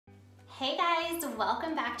Hey guys,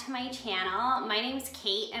 welcome back to my channel. My name's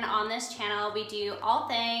Kate, and on this channel we do all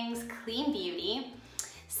things clean beauty.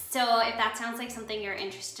 So if that sounds like something you're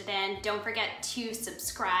interested in, don't forget to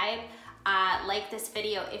subscribe, like this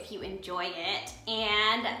video if you enjoy it.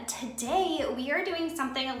 And today we are doing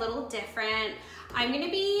something a little different. I'm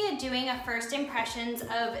gonna be doing a first impressions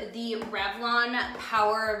of the Revlon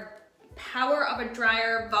Power of a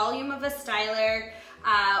Dryer, Volume of a Styler,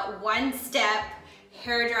 one step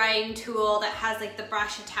hair drying tool that has like the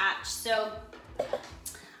brush attached. So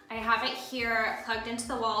I have it here plugged into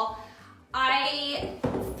the wall. I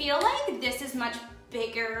feel like this is much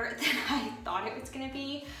bigger than I thought it was gonna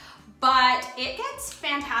be, but it gets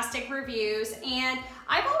fantastic reviews, and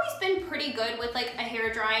I've always been pretty good with like a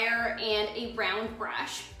hair dryer and a round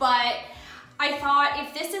brush, but I thought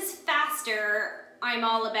if this is faster, I'm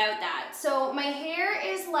all about that. So my hair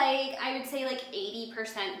is like, I would say like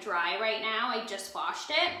 80% dry right now. I just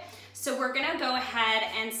washed it. So we're gonna go ahead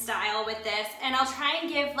and style with this, and I'll try and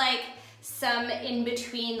give like some in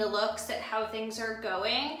between the looks at how things are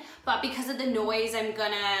going. But because of the noise, I'm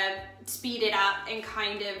gonna speed it up and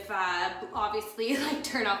kind of obviously like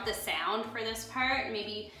turn off the sound for this part,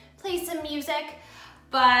 maybe play some music.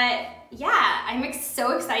 But yeah, I'm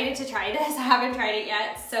so excited to try this. I haven't tried it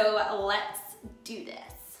yet, so let's do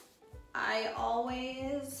this. I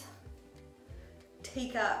always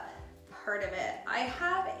take up part of it. I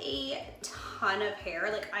have a ton of hair,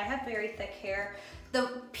 like I have very thick hair.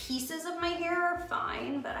 The pieces of my hair are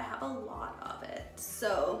fine, but I have a lot of it.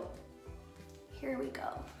 So here we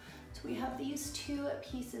go. So we have these two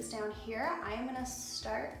pieces down here. I am gonna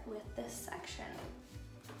start with this section.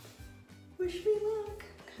 Wish me luck.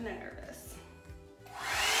 I'm kind of nervous.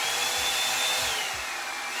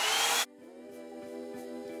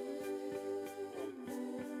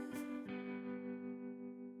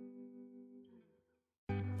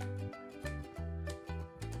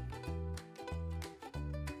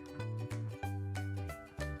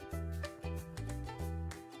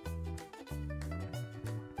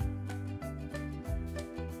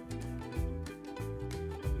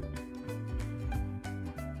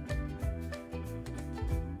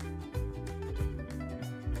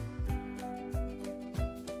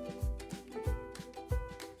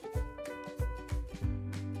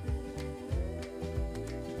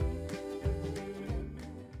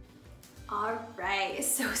 All right,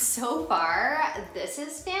 so far, this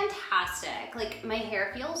is fantastic. Like my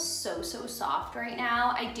hair feels so soft right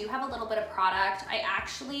now. I do have a little bit of product.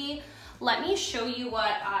 Let me show you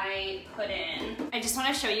what I put in. I just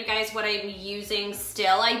wanna show you guys what I'm using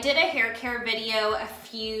still. I did a hair care video a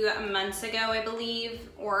few months ago, I believe,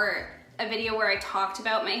 or a video where I talked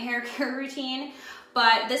about my hair care routine,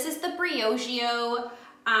 but this is the Briogeo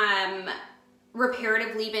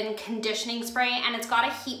reparative leave-in conditioning spray, and it's got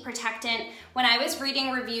a heat protectant. When I was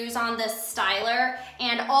reading reviews on this styler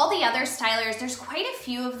and all the other stylers, there's quite a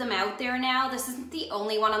few of them out there now. This isn't the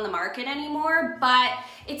only one on the market anymore, but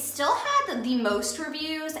it still had the most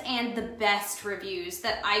reviews and the best reviews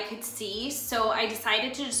that I could see. So I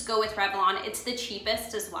decided to just go with Revlon. It's the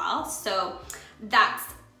cheapest as well, so that's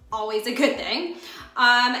always a good thing.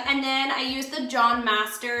 And then I use the John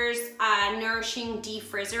Masters Nourishing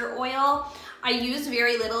Defrizzer Oil. I use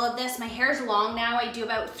very little of this. My hair's long now. I do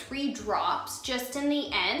about 3 drops just in the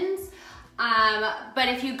ends. But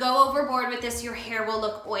if you go overboard with this, your hair will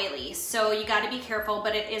look oily. So you gotta be careful,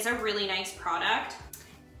 but it is a really nice product.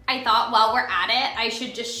 I thought while we're at it, I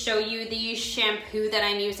should just show you the shampoo that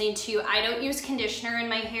I'm using too. I don't use conditioner in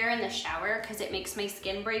my hair in the shower because it makes my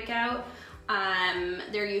skin break out.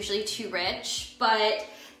 They're usually too rich, but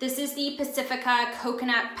this is the Pacifica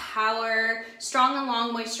Coconut Power Strong and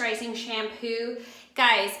Long Moisturizing Shampoo.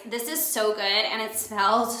 Guys, this is so good and it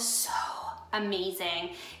smells so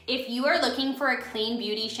amazing. If you are looking for a clean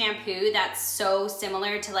beauty shampoo that's so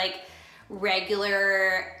similar to like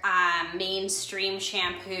regular mainstream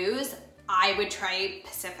shampoos, I would try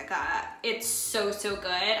Pacifica. It's so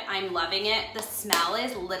good. I'm loving it. The smell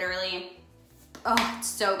is literally, oh, it's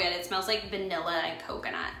so good. It smells like vanilla and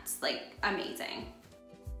coconut. It's like amazing.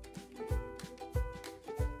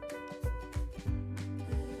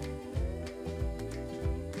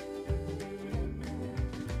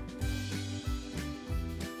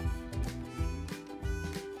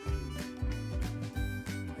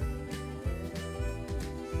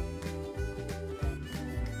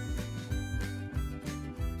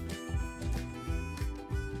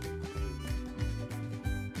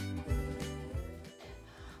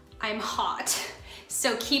 I'm hot.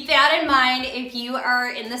 So keep that in mind if you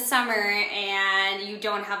are in the summer and you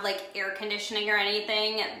don't have like air conditioning or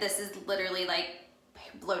anything. This is literally like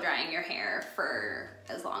blow drying your hair for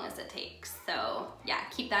as long as it takes. So yeah,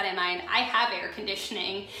 keep that in mind. I have air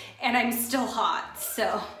conditioning and I'm still hot,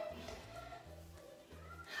 so.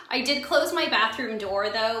 I did close my bathroom door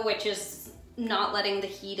though, which is not letting the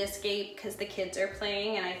heat escape because the kids are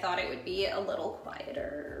playing, and I thought it would be a little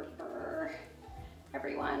quieter for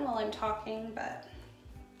everyone while I'm talking, but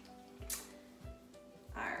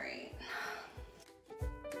all right.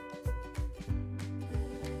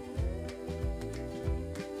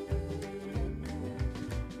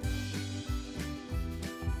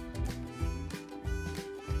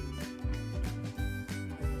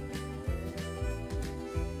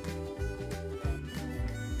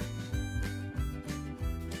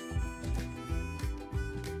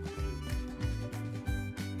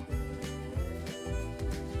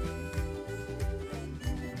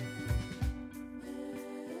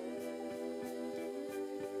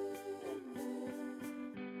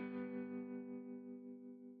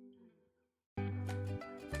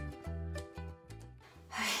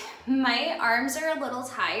 My arms are a little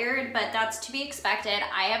tired, but that's to be expected.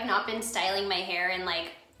 I have not been styling my hair in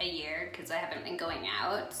like a year because I haven't been going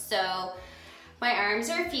out. So my arms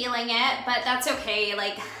are feeling it, but that's okay.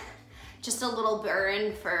 Like just a little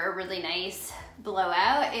burn for a really nice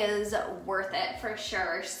blowout is worth it for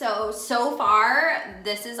sure. So far,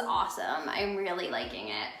 this is awesome. I'm really liking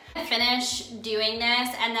it. I finish doing this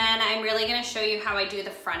and then I'm really gonna show you how I do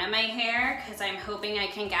the front of my hair because I'm hoping I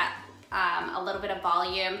can get a little bit of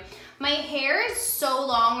volume. My hair is so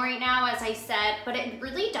long right now, as I said, but it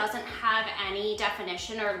really doesn't have any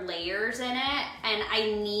definition or layers in it, and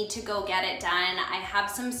I need to go get it done. I have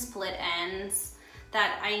some split ends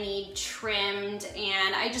that I need trimmed,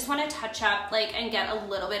 and I just want to touch up and get a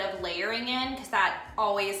little bit of layering in because that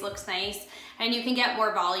always looks nice, and you can get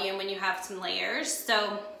more volume when you have some layers.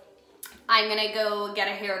 So I'm gonna go get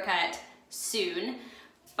a haircut soon,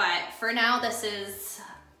 but for now this is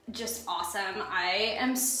just awesome. I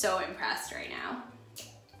am so impressed right now.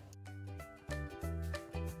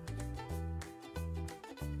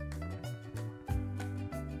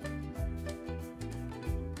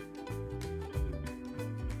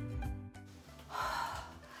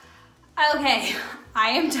 Okay, I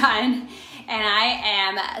am done and I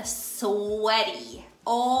am sweaty.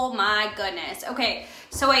 Oh my goodness. Okay,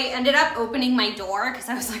 so I ended up opening my door because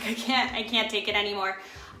I was like, I can't take it anymore.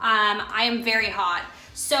 I am very hot.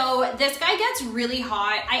 So this guy gets really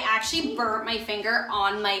hot. I actually burnt my finger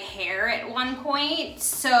on my hair at one point.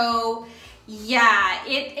 So yeah,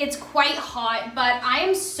 it's quite hot, but I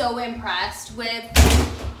am so impressed with,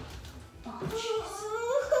 oh jeez,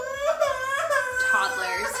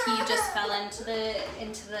 toddlers. He just fell into the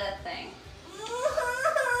thing.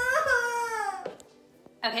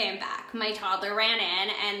 Okay, I'm back. My toddler ran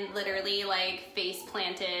in and literally face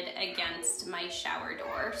planted against my shower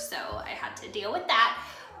door, so I had to deal with that.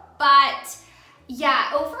 But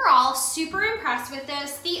yeah, overall, super impressed with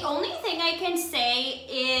this. The only thing I can say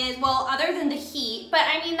is, well, other than the heat, but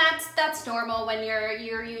I mean, that's normal when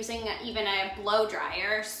you're using even a blow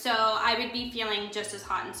dryer, so I would be feeling just as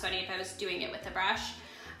hot and sweaty if I was doing it with a brush.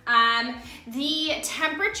 The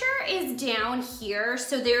temperature is down here,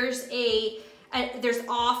 so there's there's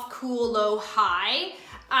off, cool, low, high.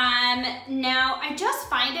 Now I just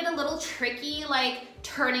find it a little tricky,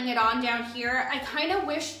 turning it on down here. I kind of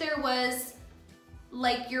wish there was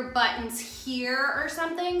your buttons here or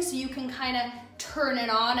something so you can kind of turn it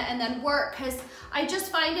on and then work, because I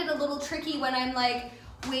just find it a little tricky when I'm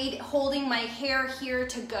holding my hair here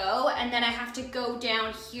to go and then I have to go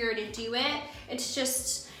down here to do it. It's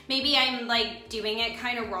just, maybe I'm doing it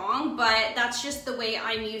kind of wrong, but that's just the way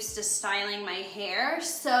I'm used to styling my hair.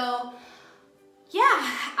 So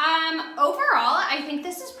yeah, overall, I think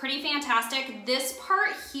this is pretty fantastic. This part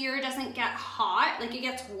here doesn't get hot, it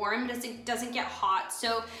gets warm, doesn't get hot.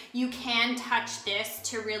 So you can touch this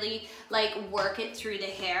to really work it through the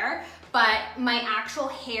hair. But my actual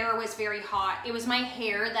hair was very hot. It was my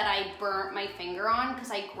hair that I burnt my finger on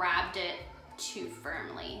because I grabbed it too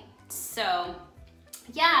firmly. So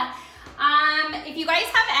yeah, if you guys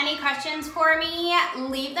have any questions for me,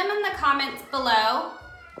 leave them in the comments below.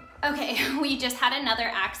 Okay, we just had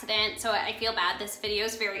another accident, so I feel bad. This video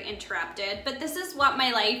is very interrupted, but this is what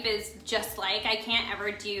my life is just like. I can't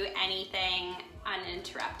ever do anything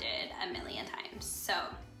uninterrupted a million times, so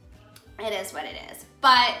it is what it is.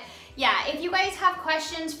 But yeah, if you guys have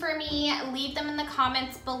questions for me, leave them in the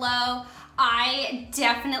comments below. I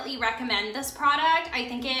definitely recommend this product. I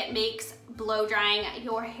think it makes blow drying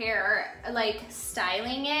your hair, like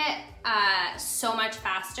styling it so much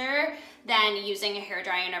faster than using a hair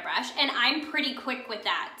dryer and a brush. And I'm pretty quick with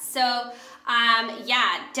that. So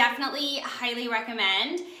yeah, definitely highly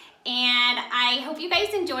recommend. And I hope you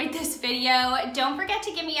guys enjoyed this video. Don't forget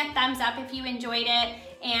to give me a thumbs up if you enjoyed it,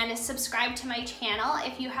 and subscribe to my channel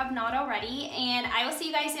if you have not already. And I will see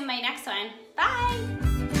you guys in my next one. Bye.